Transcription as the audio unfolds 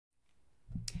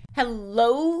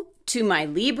Hello to my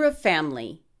Libra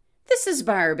family. This is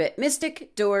Barb at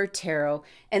Mystic Door Tarot,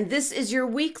 and this is your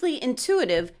weekly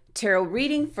intuitive tarot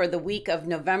reading for the week of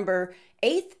November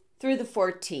 8th through the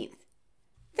 14th.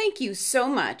 Thank you so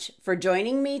much for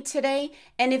joining me today,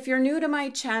 and if you're new to my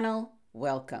channel,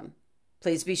 welcome.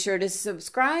 Please be sure to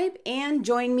subscribe and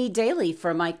join me daily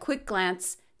for my quick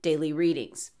glance daily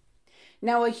readings.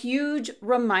 Now, a huge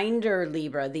reminder,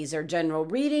 Libra, these are general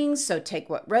readings, so take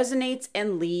what resonates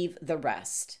and leave the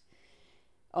rest.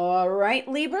 All right,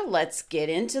 Libra, let's get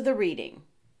into the reading.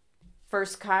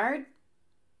 First card,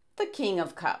 the King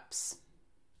of Cups.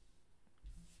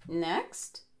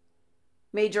 Next,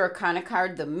 Major Arcana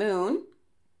card, the Moon.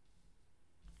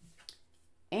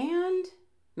 And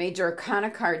Major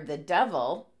Arcana card, the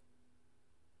Devil.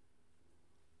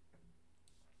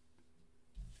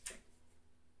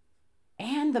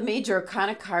 And the Major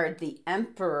Arcana card, the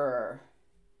Emperor.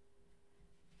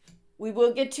 We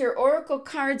will get to your Oracle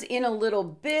cards in a little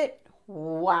bit.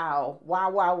 Wow,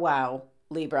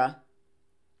 Libra.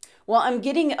 Well, I'm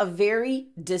getting a very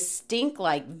distinct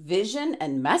vision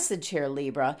and message here,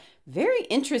 Libra. Very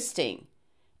interesting.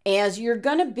 As you're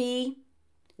going to be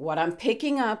what I'm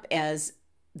picking up as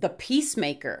the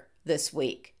peacemaker this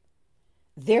week.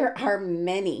 There are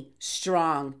many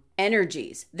strong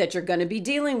energies that you're going to be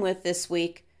dealing with this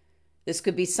week. This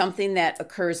could be something that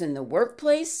occurs in the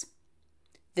workplace.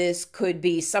 This could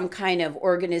be some kind of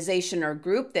organization or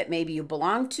group that maybe you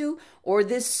belong to, or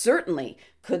this certainly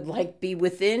could be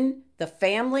within the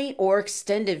family or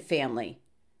extended family.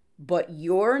 But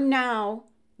you're now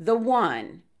the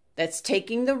one that's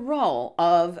taking the role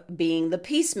of being the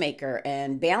peacemaker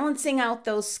and balancing out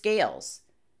those scales.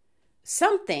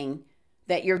 Something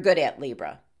that you're good at,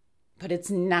 Libra. But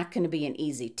it's not going to be an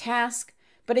easy task.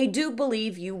 But I do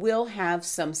believe you will have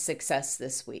some success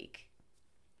this week.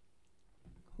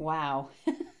 Wow.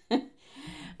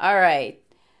 All right.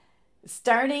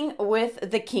 Starting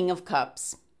with the King of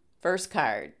Cups. First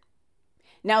card.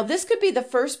 Now, this could be the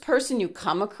first person you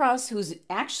come across who's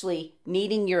actually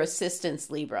needing your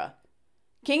assistance, Libra.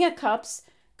 King of Cups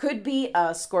could be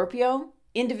a Scorpio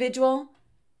individual.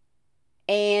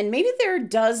 And maybe there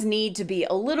does need to be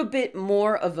a little bit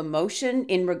more of emotion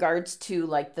in regards to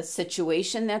the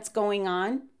situation that's going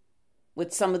on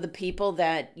with some of the people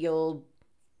that you'll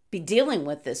be dealing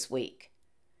with this week.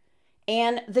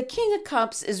 And the King of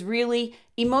Cups is really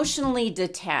emotionally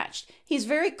detached. He's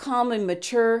very calm and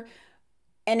mature.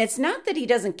 And it's not that he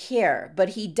doesn't care, but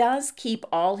he does keep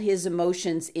all his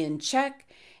emotions in check.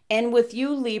 And with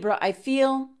you, Libra, I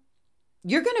feel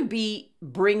you're going to be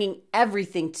bringing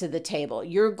everything to the table.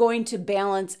 You're going to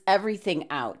balance everything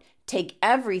out, take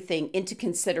everything into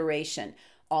consideration,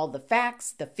 all the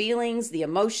facts, the feelings, the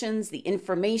emotions, the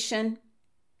information.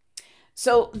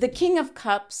 So the King of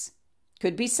Cups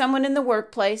could be someone in the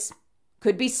workplace,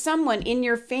 could be someone in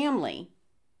your family,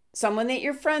 someone that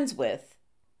you're friends with.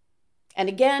 And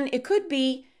again, it could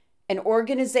be an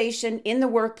organization in the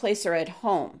workplace or at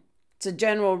home. It's a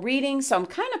general reading, so I'm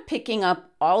kind of picking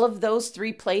up all of those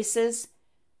three places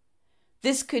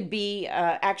this could be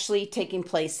actually taking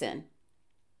place in.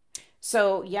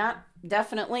 So yeah,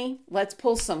 definitely. Let's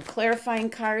pull some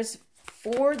clarifying cards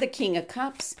for the King of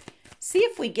Cups. See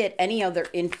if we get any other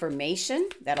information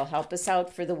that'll help us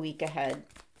out for the week ahead.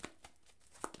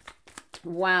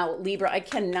 Wow, Libra, I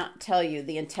cannot tell you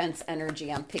the intense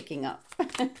energy I'm picking up.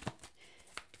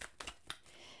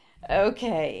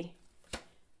 Okay.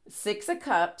 6 of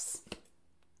Cups,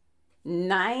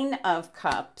 9 of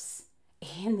Cups,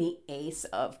 and the Ace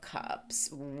of Cups.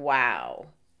 Wow.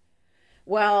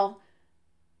 Well,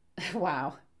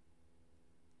 wow.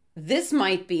 This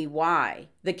might be why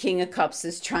the King of Cups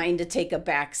is trying to take a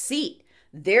back seat.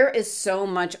 There is so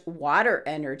much water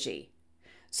energy.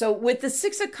 So with the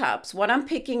 6 of Cups, what I'm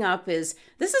picking up is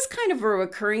this is kind of a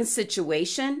recurring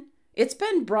situation. It's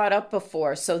been brought up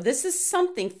before, so this is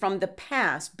something from the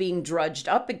past being drudged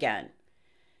up again.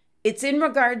 It's in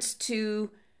regards to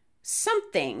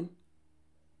something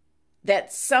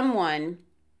that someone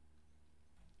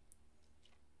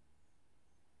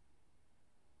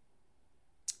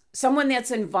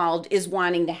that's involved is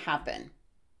wanting to happen.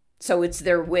 So it's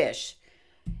their wish.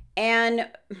 And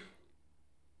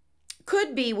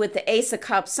could be with the Ace of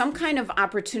Cups, some kind of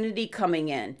opportunity coming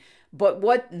in. But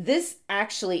what this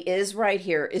actually is right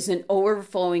here is an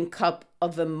overflowing cup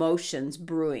of emotions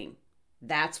brewing.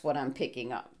 That's what I'm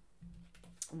picking up.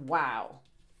 Wow.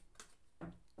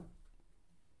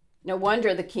 No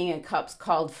wonder the King of Cups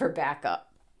called for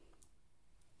backup.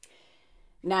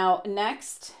 Now,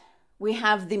 next, we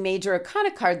have the Major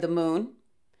Arcana card, the Moon.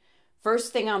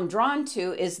 First thing I'm drawn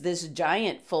to is this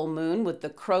giant full moon with the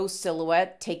crow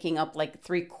silhouette taking up like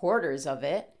 3/4 of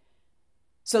it.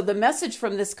 So the message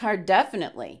from this card,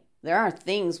 definitely, there are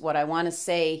things, what I want to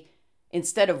say,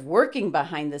 instead of working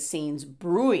behind the scenes,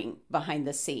 brewing behind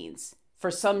the scenes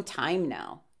for some time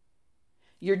now.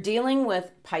 You're dealing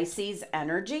with Pisces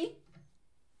energy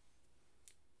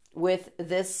with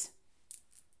this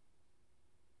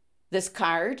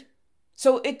card.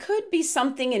 So it could be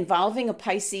something involving a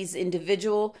Pisces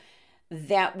individual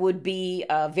that would be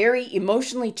a very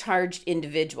emotionally charged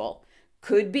individual.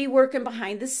 Could be working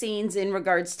behind the scenes in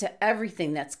regards to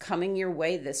everything that's coming your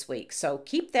way this week. So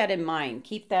keep that in mind.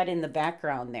 Keep that in the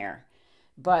background there.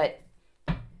 But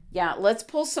yeah, let's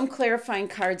pull some clarifying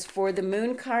cards for the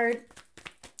moon card.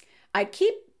 I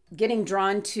keep getting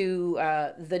drawn to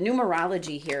the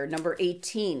numerology here, number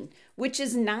 18, which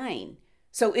is 9.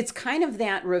 So it's kind of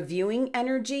that reviewing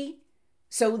energy.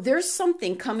 So there's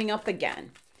something coming up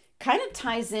again. Kind of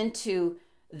ties into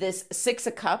this 6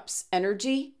 of Cups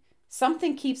energy.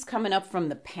 Something keeps coming up from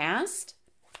the past.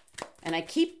 And I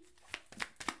keep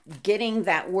getting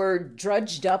that word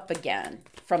drudged up again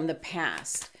from the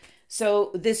past.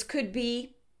 So this could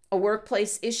be a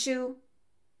workplace issue.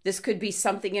 This could be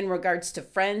something in regards to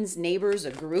friends, neighbors,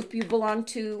 a group you belong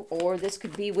to, or this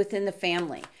could be within the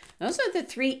family. Those are the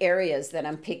 3 areas that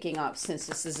I'm picking up since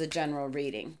this is a general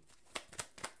reading.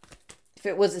 If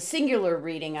it was a singular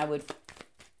reading, I would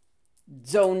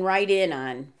zone right in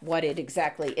on what it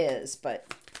exactly is.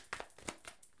 But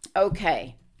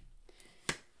okay.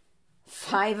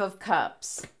 5 of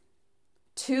Cups.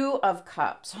 2 of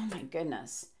Cups. Oh my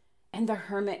goodness. And the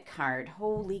Hermit card.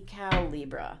 Holy cow,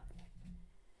 Libra.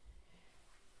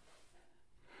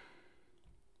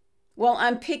 Well,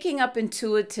 I'm picking up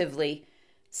intuitively,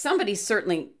 somebody's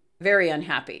certainly very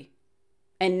unhappy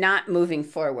and not moving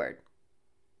forward.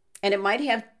 And it might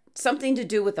have something to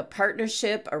do with a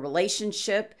partnership, a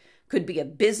relationship, could be a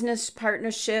business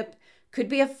partnership, could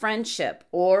be a friendship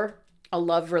or a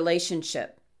love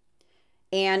relationship.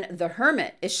 And the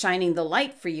Hermit is shining the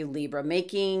light for you, Libra,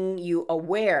 making you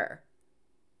aware.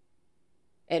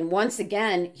 And once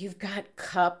again, you've got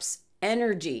Cups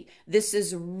energy. This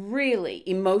is really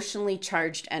emotionally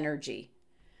charged energy.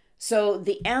 So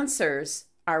the answers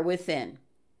are within.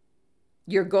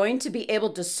 You're going to be able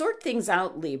to sort things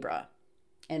out, Libra.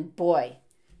 And boy,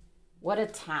 what a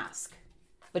task.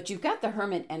 But you've got the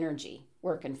Hermit energy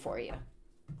working for you.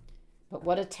 But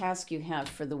what a task you have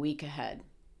for the week ahead.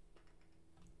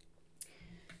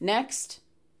 Next,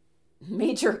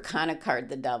 Major Arcana card,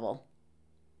 the Devil.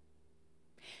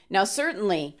 Now,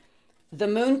 certainly, the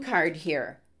Moon card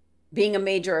here, being a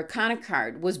Major Arcana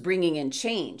card, was bringing in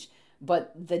change.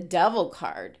 But the Devil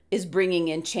card is bringing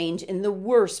in change in the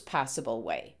worst possible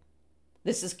way.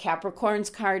 This is Capricorn's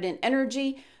card in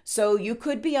energy, so you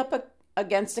could be up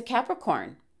against a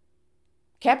Capricorn.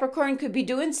 Capricorn could be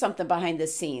doing something behind the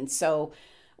scenes. So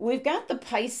we've got the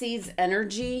Pisces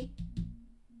energy.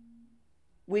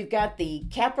 We've got the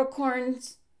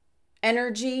Capricorn's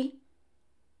energy,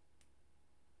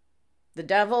 the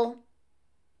Devil.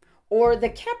 Or the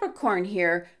Capricorn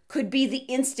here could be the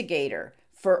instigator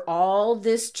for all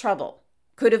this trouble.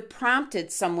 Could have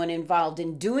prompted someone involved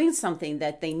in doing something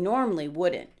that they normally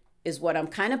wouldn't, is what I'm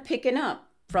kind of picking up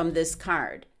from this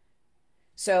card.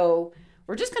 So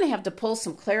we're just going to have to pull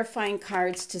some clarifying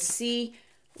cards to see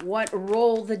what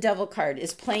role the Devil card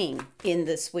is playing in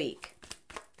this week.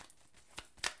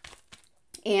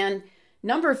 And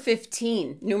number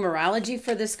 15, numerology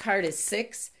for this card is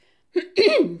 6.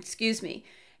 Excuse me.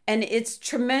 And it's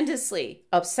tremendously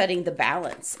upsetting the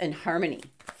balance and harmony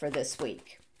for this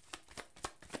week.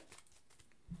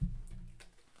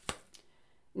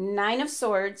 9 of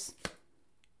Swords,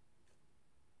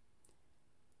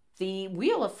 the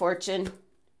Wheel of Fortune,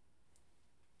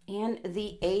 and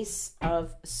the Ace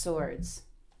of Swords.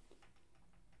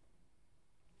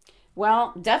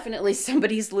 Well, definitely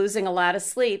somebody's losing a lot of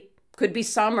sleep. Could be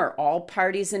some or all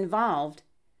parties involved.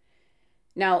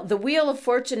 Now, the Wheel of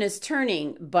Fortune is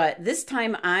turning, but this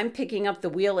time I'm picking up the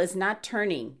wheel is not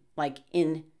turning like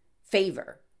in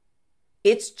favor.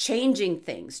 It's changing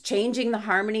things, changing the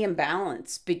harmony and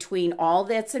balance between all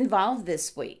that's involved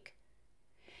this week.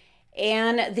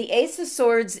 And the Ace of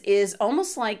Swords is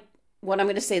almost like what I'm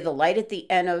going to say, the light at the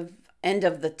end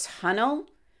of the tunnel,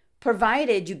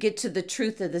 provided you get to the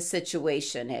truth of the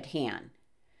situation at hand.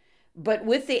 But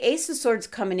with the Ace of Swords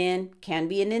coming in, can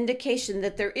be an indication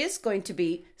that there is going to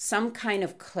be some kind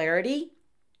of clarity.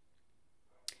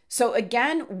 So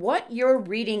again, what your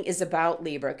reading is about,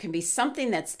 Libra, can be something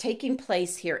that's taking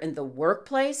place here in the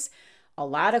workplace. A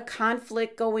lot of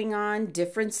conflict going on,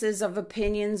 differences of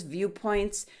opinions,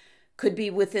 viewpoints. Could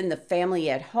be within the family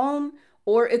at home,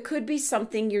 or it could be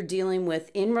something you're dealing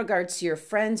with in regards to your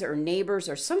friends or neighbors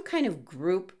or some kind of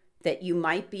group that you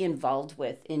might be involved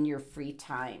with in your free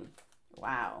time.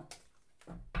 Wow.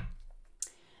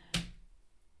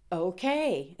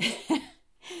 Okay.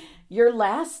 Your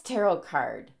last tarot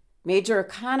card, Major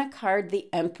Arcana card, the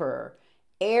Emperor,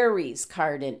 Aries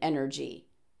card in energy.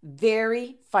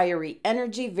 Very fiery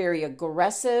energy, very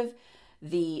aggressive.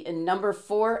 The number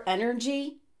 4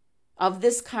 energy of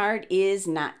this card is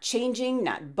not changing,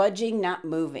 not budging, not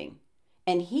moving.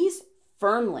 And he's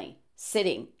firmly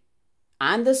sitting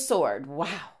on the sword.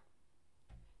 Wow.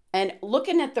 And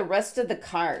looking at the rest of the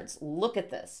cards, look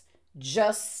at this.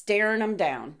 Just staring them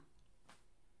down.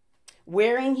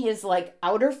 Wearing his like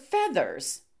outer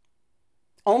feathers,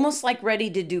 almost like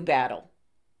ready to do battle.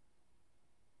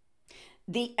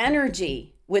 The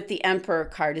energy with the Emperor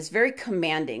card is very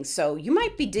commanding. So you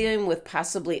might be dealing with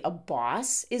possibly a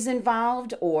boss is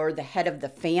involved, or the head of the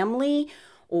family,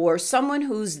 or someone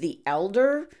who's the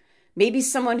elder, maybe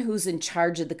someone who's in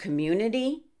charge of the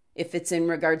community, if it's in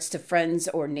regards to friends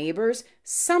or neighbors,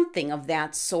 something of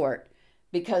that sort,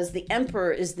 because the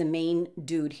Emperor is the main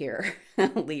dude here,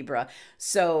 Libra.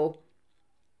 So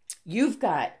you've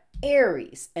got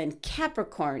Aries and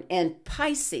Capricorn and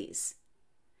Pisces.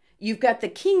 You've got the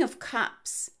King of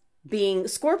Cups being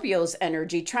Scorpio's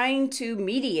energy, trying to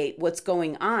mediate what's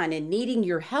going on and needing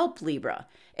your help, Libra,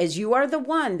 as you are the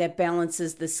one that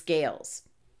balances the scales.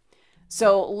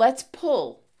 So let's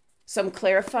pull some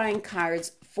clarifying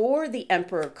cards for the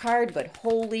Emperor card, but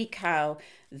holy cow,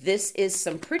 this is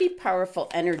some pretty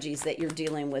powerful energies that you're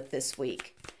dealing with this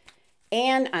week.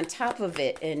 And on top of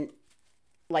it,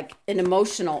 like an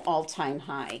emotional all-time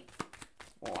high.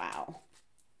 Wow.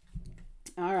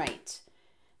 All right,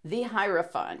 the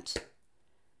Hierophant,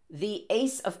 the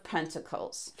Ace of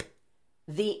Pentacles,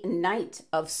 the Knight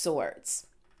of Swords.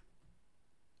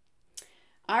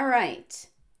 All right,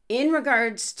 in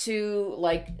regards to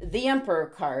like the Emperor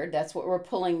card, that's what we're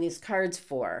pulling these cards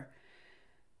for.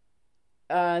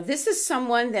 This is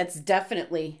someone that's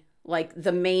definitely like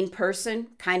the main person,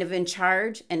 kind of in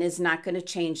charge, and is not going to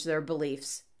change their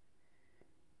beliefs.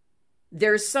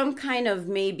 There's some kind of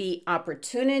maybe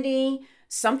opportunity,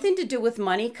 something to do with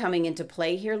money coming into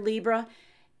play here, Libra.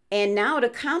 And now to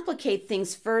complicate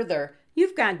things further,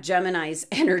 you've got Gemini's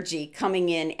energy coming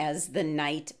in as the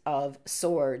Knight of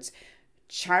Swords.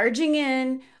 Charging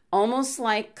in, almost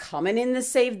like coming in to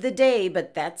save the day,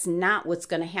 but that's not what's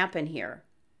going to happen here.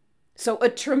 So a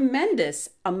tremendous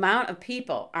amount of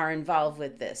people are involved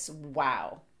with this.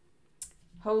 Wow.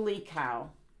 Holy cow.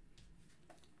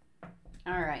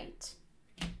 All right.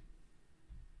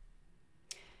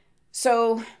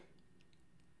 So,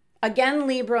 again,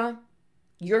 Libra,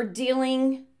 you're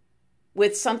dealing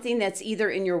with something that's either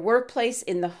in your workplace,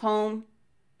 in the home,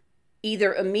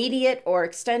 either immediate or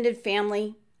extended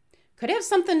family. Could have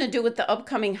something to do with the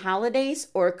upcoming holidays,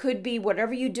 or it could be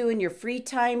whatever you do in your free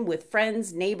time with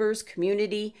friends, neighbors,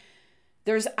 community.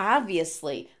 There's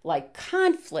obviously like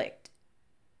conflict,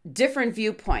 different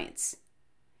viewpoints.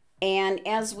 And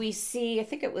as we see, I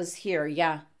think it was here,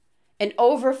 yeah, an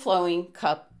overflowing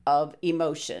cup of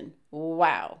emotion.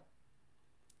 Wow.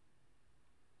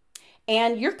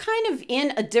 And you're kind of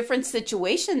in a different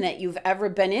situation that you've ever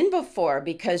been in before,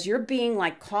 because you're being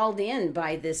like called in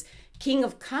by this King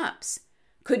of Cups.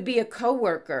 Could be a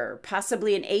coworker,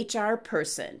 possibly an HR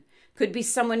person, could be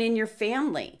someone in your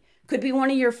family, could be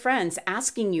one of your friends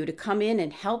asking you to come in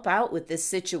and help out with this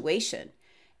situation.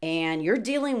 And you're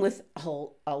dealing with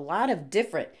a lot of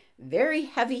different, very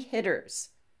heavy hitters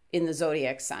in the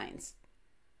zodiac signs.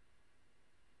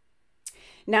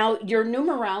 Now, your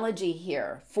numerology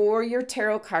here for your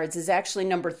tarot cards is actually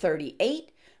number 38,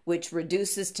 which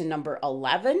reduces to number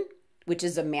 11, which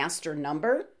is a master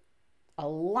number. A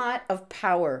lot of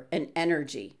power and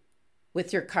energy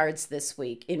with your cards this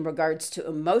week in regards to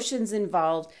emotions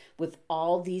involved with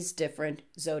all these different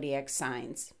zodiac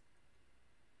signs.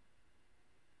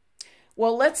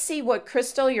 Well, let's see what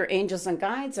crystal your angels and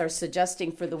guides are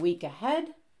suggesting for the week ahead.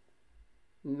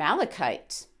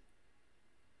 Malachite.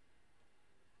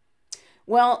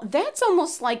 Well, that's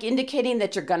almost like indicating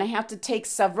that you're going to have to take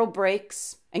several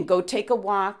breaks and go take a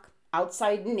walk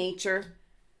outside in nature.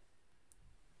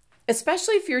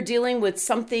 Especially if you're dealing with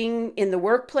something in the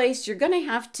workplace, you're going to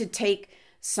have to take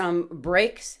some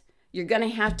breaks. You're going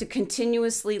to have to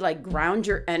continuously like ground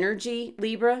your energy,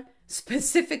 Libra,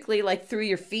 specifically like through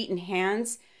your feet and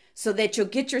hands, so that you'll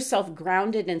get yourself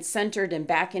grounded and centered and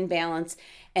back in balance.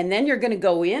 And then you're going to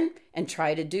go in and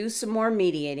try to do some more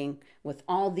mediating with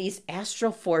all these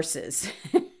astral forces.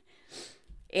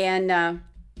 And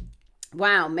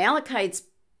wow, Malachite's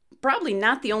probably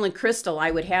not the only crystal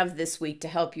I would have this week to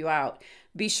help you out.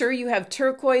 Be sure you have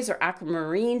turquoise or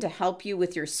aquamarine to help you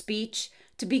with your speech,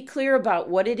 to be clear about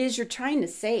what it is you're trying to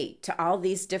say to all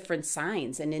these different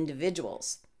signs and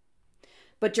individuals.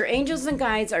 But your angels and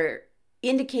guides are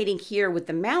indicating here with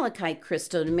the malachite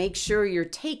crystal to make sure you're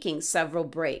taking several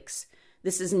breaks.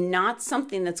 This is not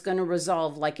something that's going to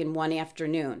resolve like in one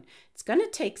afternoon. It's going to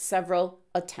take several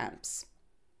attempts.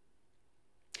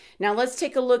 Now let's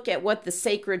take a look at what the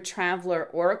Sacred Traveler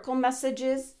Oracle message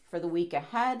is for the week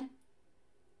ahead.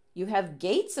 You have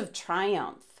Gates of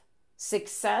Triumph.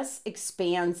 Success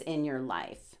expands in your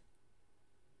life.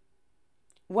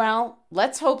 Well,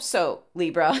 let's hope so,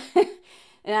 Libra.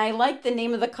 And I like the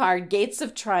name of the card, Gates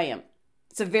of Triumph.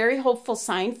 It's a very hopeful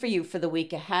sign for you for the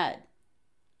week ahead.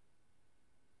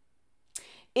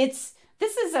 This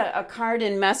is a card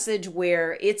and message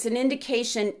where it's an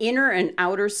indication inner and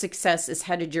outer success is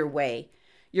headed your way.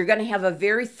 You're going to have a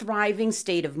very thriving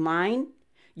state of mind.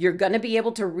 You're going to be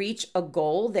able to reach a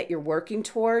goal that you're working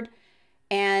toward,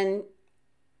 and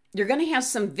you're going to have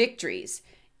some victories.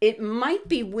 It might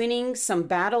be winning some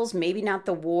battles, maybe not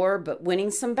the war, but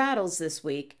winning some battles this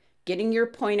week, getting your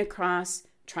point across,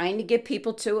 trying to get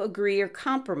people to agree or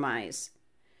compromise.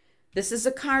 This is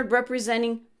a card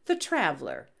representing the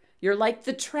traveler. You're like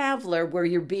the traveler where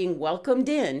you're being welcomed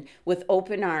in with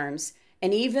open arms.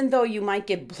 And even though you might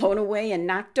get blown away and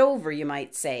knocked over, you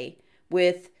might say,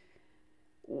 with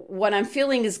what I'm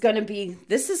feeling is going to be,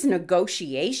 this is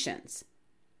negotiations.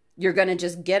 You're going to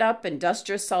just get up and dust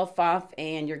yourself off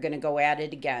and you're going to go at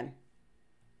it again.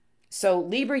 So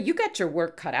Libra, you got your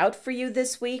work cut out for you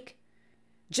this week.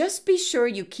 Just be sure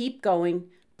you keep going,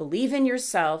 believe in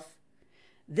yourself.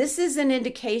 This is an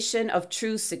indication of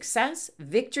true success,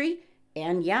 victory,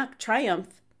 and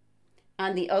triumph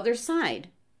on the other side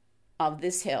of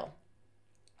this hill.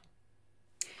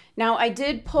 Now, I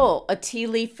did pull a tea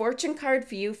leaf fortune card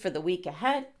for you for the week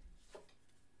ahead.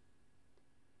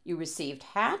 You received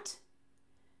hat.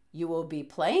 You will be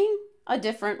playing a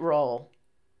different role.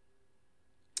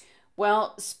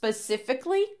 Well,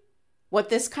 specifically, what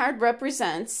this card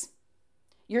represents,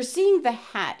 you're seeing the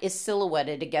hat is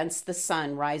silhouetted against the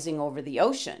sun rising over the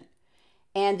ocean.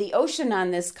 And the ocean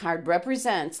on this card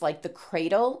represents like the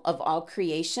cradle of all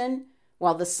creation,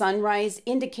 while the sunrise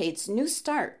indicates new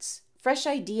starts, fresh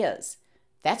ideas.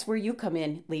 That's where you come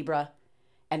in, Libra.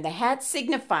 And the hat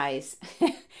signifies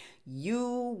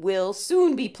you will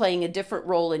soon be playing a different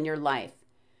role in your life.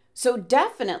 So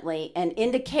definitely an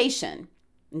indication.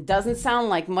 It doesn't sound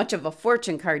like much of a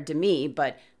fortune card to me,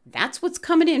 but that's what's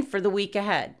coming in for the week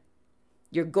ahead.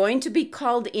 You're going to be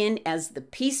called in as the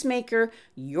peacemaker.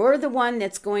 You're the one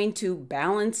that's going to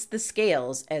balance the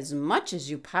scales as much as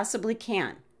you possibly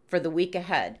can for the week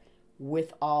ahead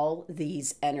with all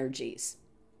these energies.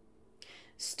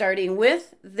 Starting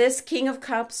with this King of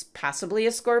Cups, possibly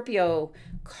a Scorpio,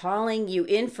 calling you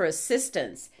in for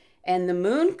assistance. And the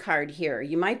Moon card here,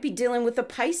 you might be dealing with a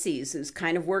Pisces who's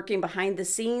kind of working behind the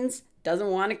scenes,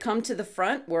 doesn't want to come to the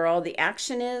front where all the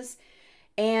action is.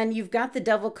 And you've got the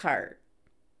Devil card,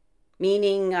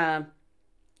 meaning a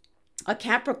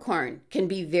Capricorn can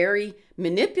be very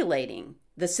manipulating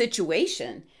the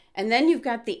situation. And then you've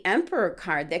got the Emperor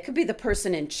card. That could be the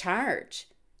person in charge.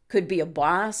 Could be a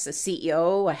boss, a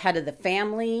CEO, a head of the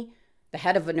family, the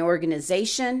head of an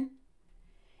organization.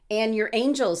 And your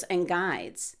angels and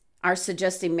guides are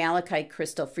suggesting malachite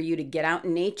crystal for you to get out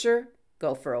in nature,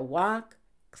 go for a walk,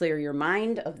 clear your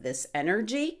mind of this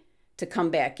energy, to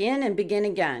come back in and begin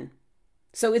again.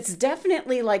 So it's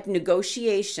definitely like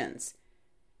negotiations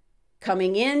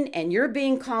coming in, and you're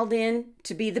being called in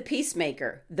to be the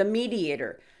peacemaker, the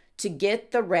mediator, to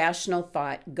get the rational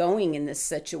thought going in this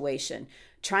situation,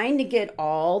 trying to get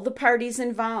all the parties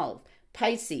involved,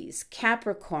 Pisces,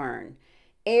 Capricorn,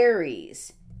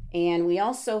 Aries, and we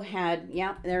also had,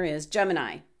 there is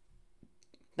Gemini,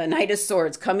 the Knight of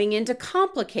Swords, coming in to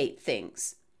complicate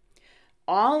things.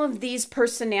 All of these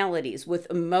personalities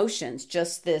with emotions,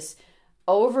 just this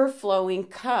overflowing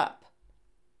cup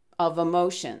of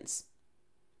emotions.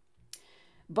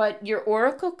 But your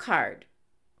Oracle card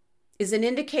is an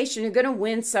indication you're going to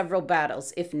win several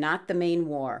battles, if not the main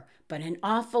war, but an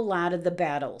awful lot of the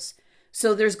battles.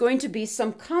 So there's going to be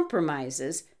some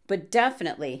compromises, but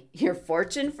definitely your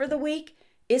fortune for the week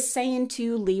is saying to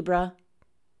you, Libra,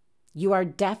 you are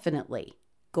definitely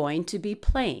going to be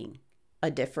playing a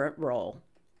different role.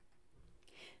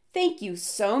 Thank you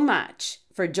so much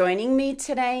for joining me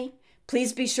today.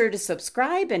 Please be sure to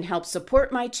subscribe and help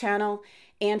support my channel.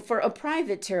 And for a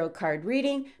private tarot card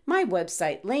reading, my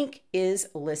website link is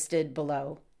listed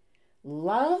below.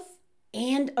 Love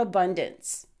and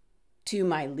abundance to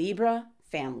my Libra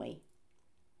family.